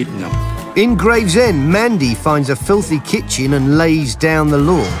been eating them. In Gravesend, Mandy finds a filthy kitchen and lays down the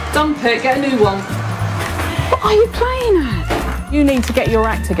law. Dump it, get a new one. What are you playing at? You need to get your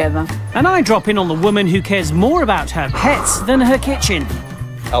act together. And I drop in on the woman who cares more about her pets than her kitchen.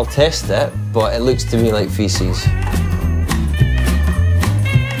 I'll test it, but it looks to me like feces.